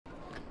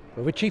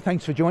Well, Richie,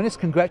 thanks for joining us.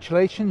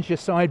 Congratulations, your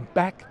side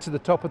back to the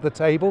top of the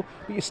table,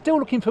 but you're still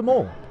looking for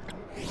more.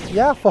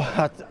 Yeah, I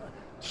thought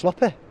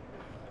sloppy.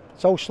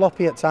 So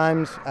sloppy at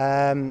times.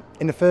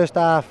 In the first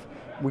half,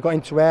 we got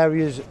into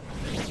areas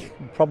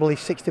probably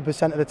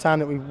 60% of the time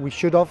that we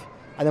should have,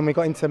 and then we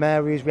got into some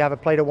areas we either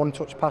played a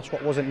one-touch pass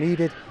what wasn't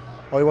needed,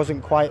 or it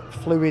wasn't quite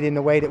fluid in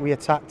the way that we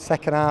attacked.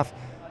 Second half,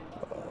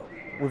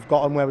 we've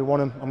got them where we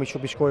want them, and we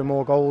should be scoring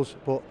more goals,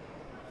 but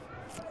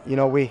you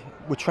know, we're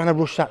trying to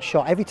rush that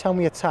shot. Every time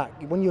we attack,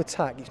 when you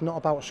attack, it's not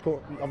about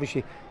score.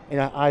 Obviously, in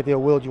an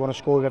ideal world, you want to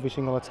score with every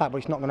single attack, but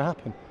it's not going to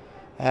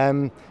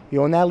happen.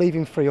 You're now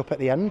leaving 3 up at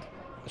the end,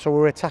 so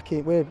we're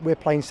attacking. We're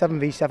playing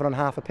 7v7 on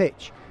half a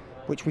pitch,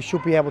 which we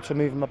should be able to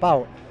move them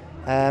about.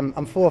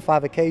 And 4 or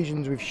 5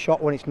 occasions we've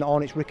shot when it's not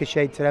on, it's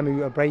ricocheted to them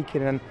who are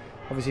breaking, and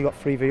obviously got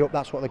 3v up.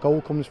 That's what the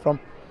goal comes from.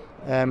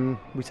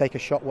 We take a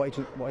shot what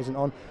isn't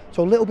on.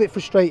 So a little bit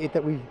frustrated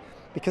that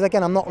because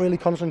again, I'm not really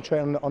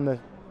concentrating on the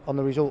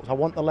results. I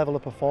want the level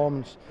of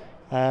performance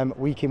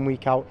week in,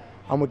 week out,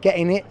 and we're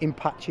getting it in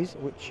patches,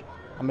 which,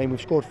 I mean,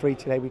 we've scored 3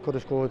 today. We could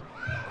have scored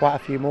quite a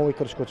few more. We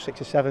could have scored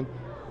 6 or 7.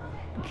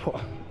 But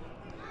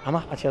I'm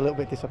actually a little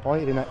bit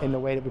disappointed in the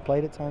way that we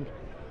played at times.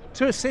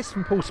 2 assists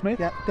from Paul Smith.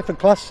 Yeah, different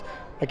class.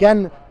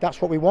 Again,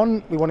 that's what we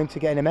want. We want him to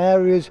get in them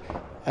areas.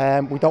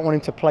 We don't want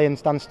him to play and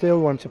stand still.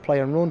 We want him to play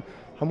and run.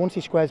 And once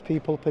he squares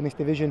people up in this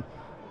division,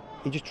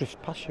 he just drifts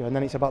past you. And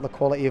then it's about the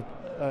quality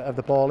of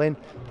the ball in.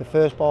 The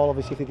first ball,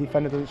 obviously, if the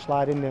defender doesn't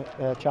slide in,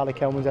 Charlie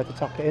Kelman's there to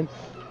tap it in.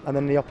 And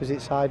then the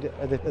opposite side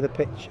of the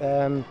pitch,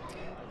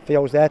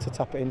 Theo's there to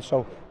tap it in.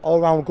 So all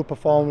round good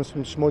performance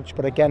from Smudge.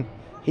 But again,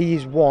 he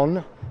is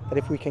one that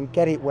if we can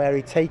get it where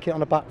he take it on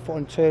the back foot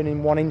and turn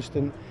in one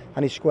instant,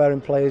 and he's squaring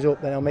players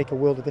up, then it'll make a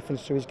world of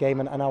difference to his game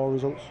and our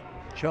results.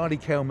 Charlie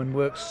Kelman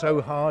worked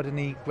so hard, and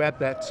he grabbed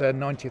that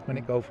 90th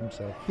minute goal for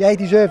himself. Yeah, he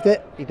deserved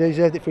it. He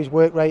deserved it for his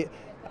work rate.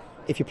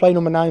 If you play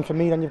number 9 for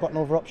me, then you've got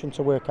no other option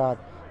to work hard.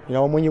 You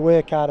know, and when you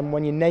work hard and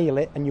when you nail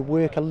it and you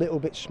work a little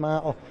bit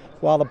smarter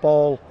while the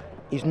ball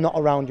is not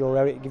around your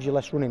area, it gives you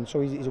less running.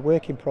 So he's a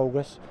work in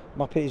progress.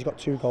 My pity he's got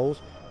 2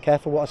 goals.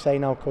 Careful what I say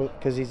now,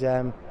 because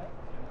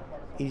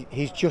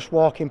he's just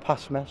walking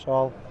past me.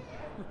 So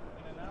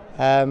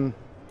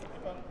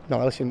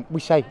no, listen, we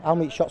say, how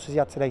many shots has he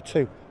had today?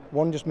 2.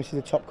 1 just misses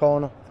the top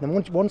corner. And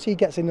then once he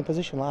gets in the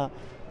position like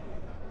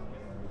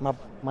that,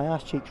 my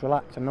arse cheeks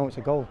relax and know it's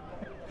a goal.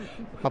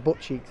 My butt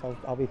cheeks,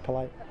 I'll be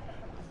polite.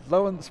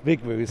 Lawrence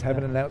Vigru is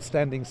having an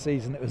outstanding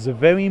season. It was a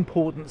very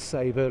important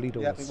save early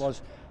doors. Yep, it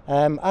was.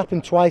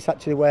 Happened twice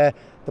actually where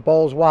the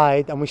ball's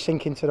wide and we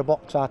sink into the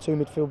box. Our 2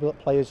 midfield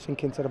players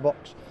sink into the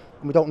box.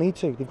 And we don't need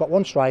to. They've got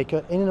 1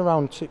 striker in and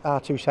around our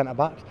 2 centre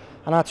backs,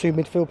 and our 2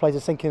 midfield players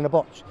are sinking in the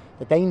box.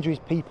 The danger is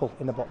people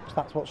in the box.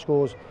 That's what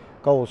scores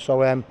goals. So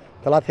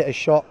the lad hit a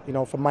shot. You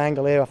know, from my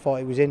angle here, I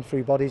thought it was in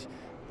through bodies.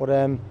 But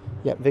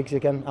yeah, Viggs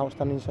again,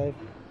 outstanding save.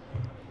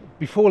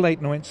 Before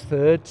Leighton went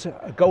third,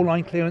 a goal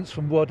line clearance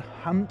from Rod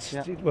Hunt.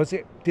 Yeah.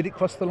 Did it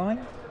cross the line?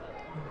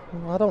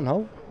 I don't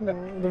know.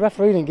 The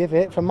referee didn't give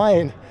it. From my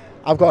end,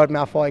 I've got to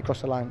admit, I thought he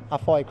crossed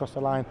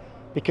the line.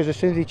 Because as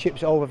soon as he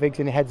chips it over Viggs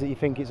in the heads, that you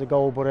think it's a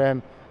goal. But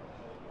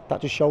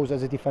that just shows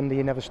as a defender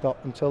you never stop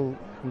until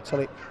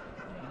it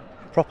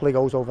properly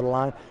goes over the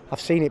line. I've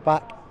seen it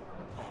back.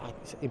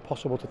 It's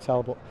impossible to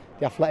tell, but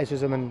the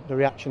athleticism and the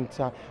reaction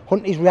time.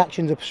 His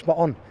reactions are spot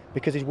on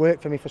because he's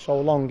worked for me for so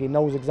long. He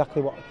knows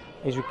exactly what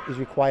is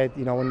required,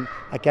 you know. And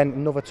again,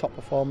 another top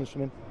performance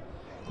from him.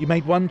 You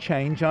made 1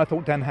 change. I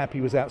thought Dan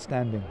Happy was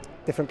outstanding.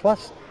 Different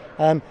class.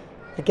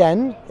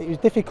 Again, it was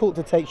difficult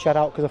to take Shad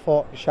out because I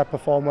thought Shad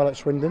performed well at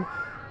Swindon.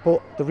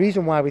 But the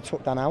reason why we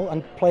took Dan out,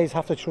 and players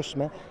have to trust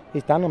me,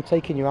 is Dan, I'm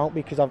taking you out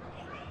because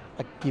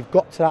you've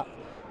got to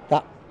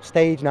that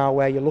stage now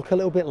where you look a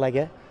little bit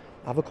leggy,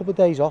 have a couple of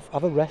days off,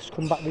 have a rest,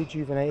 come back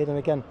rejuvenated. And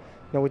again, you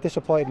know, we're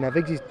disappointed in there.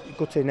 Viggs is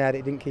good in there that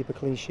he didn't keep a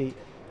clean sheet.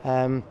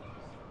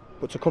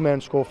 But to come here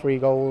and score 3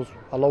 goals,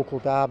 a local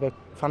derby,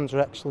 fans are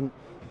excellent.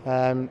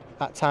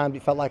 At times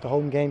it felt like a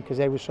home game because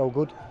they were so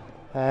good.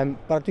 But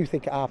I do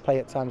think our play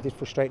at times did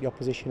frustrate the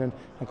opposition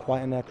and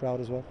quieten their crowd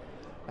as well.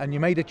 And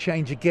you made a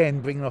change again,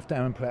 bringing off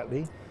Darren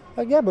Pratley.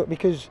 Yeah, but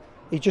because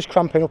he's just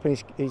cramping up in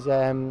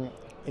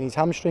his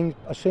hamstring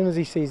as soon as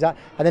he sees that.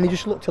 And then he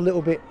just looked a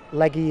little bit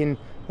leggy in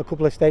a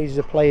couple of stages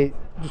of play,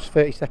 just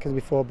 30 seconds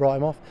before I brought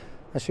him off.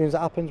 As soon as that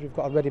happens, we've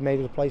got a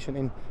ready-made replacement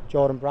in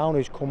Jordan Brown,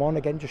 who's come on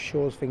again, just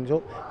shores things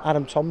up.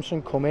 Adam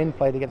Thompson come in,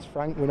 played against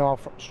Frank. We know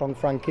how strong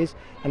Frank is,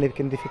 and they've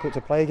been difficult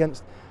to play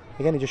against.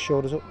 Again, he just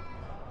shored us up.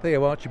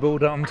 Theo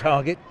Archibald on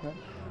target. Yeah.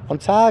 On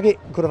target,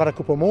 could have had a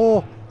couple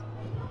more.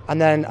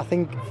 And then I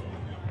think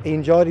he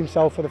enjoyed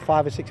himself for the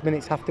 5 or 6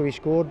 minutes after he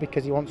scored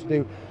because he wants to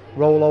do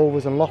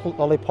rollovers and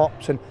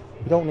lollipops, and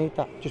we don't need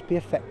that. Just be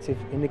effective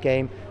in the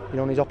game. You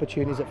know, and his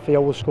opportunities that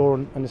Theo will score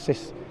and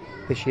assist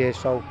this year.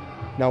 So,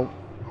 you know,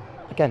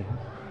 again,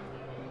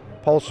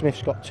 Paul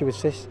Smith's got 2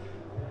 assists,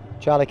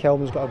 Charlie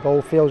Kelman's got a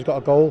goal, Theo's got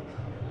a goal,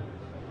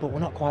 but we're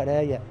not quite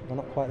there yet. We're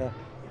not quite there.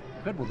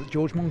 Incredible that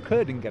George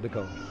Moncur didn't get a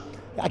goal.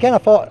 Again, I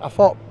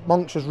thought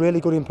Monks was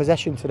really good in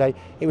possession today.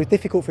 It was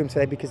difficult for him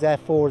today because their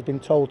forward has been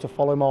told to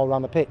follow him all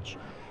around the pitch.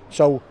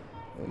 So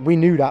we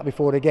knew that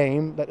before the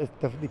game that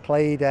they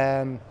played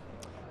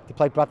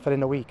Bradford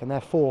in the week, and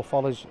their 4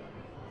 follows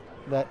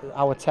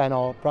our 10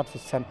 or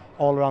Bradford's 10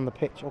 all around the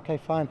pitch. Okay,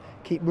 fine.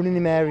 Keep running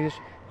in areas,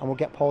 and we'll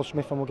get Paul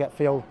Smith and we'll get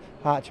Theo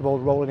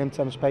Archibald rolling into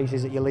them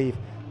spaces that you leave.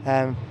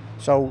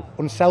 So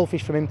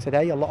unselfish from him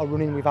today. A lot of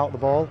running without the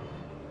ball,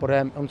 but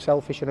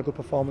unselfish and a good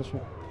performance from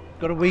him.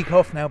 Got a week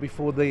off now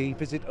before the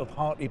visit of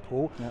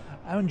Hartlepool. Yep.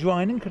 Aaron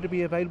Drinan, could he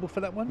be available for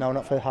that one? No,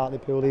 not for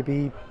Hartlepool. He'd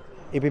be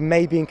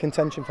maybe in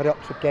contention for the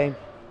Oxford game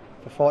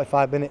for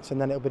 45 minutes,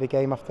 and then it'll be the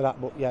game after that.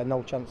 But yeah,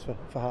 no chance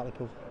for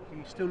Hartlepool. Are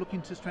you still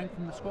looking to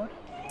strengthen the squad?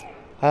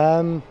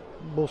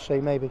 We'll see,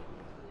 maybe.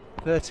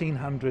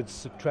 1,300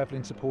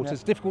 travelling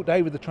supporters. Difficult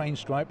day with the train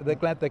strike, but they're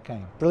glad they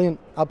came. Brilliant,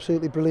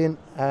 absolutely brilliant.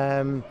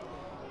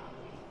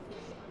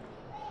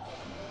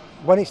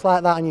 When it's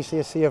like that and you see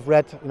a sea of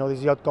red, you know,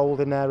 there's the odd gold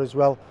in there as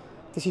well.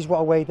 This is what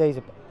away days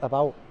are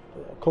about.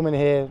 Coming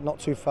here, not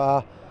too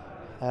far,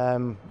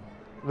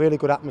 really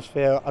good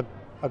atmosphere,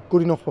 a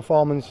good enough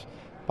performance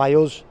by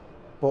us.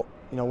 But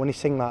you know, when he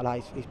sing like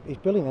that, it's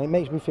brilliant, and it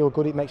makes me feel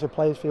good. It makes the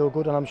players feel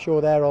good, and I'm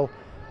sure they're all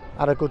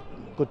had a good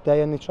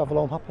day and they travel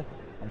home happy.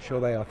 I'm sure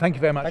they are. Thank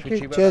you very much, Thank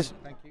Richie. you. Cheers.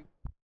 Thank you.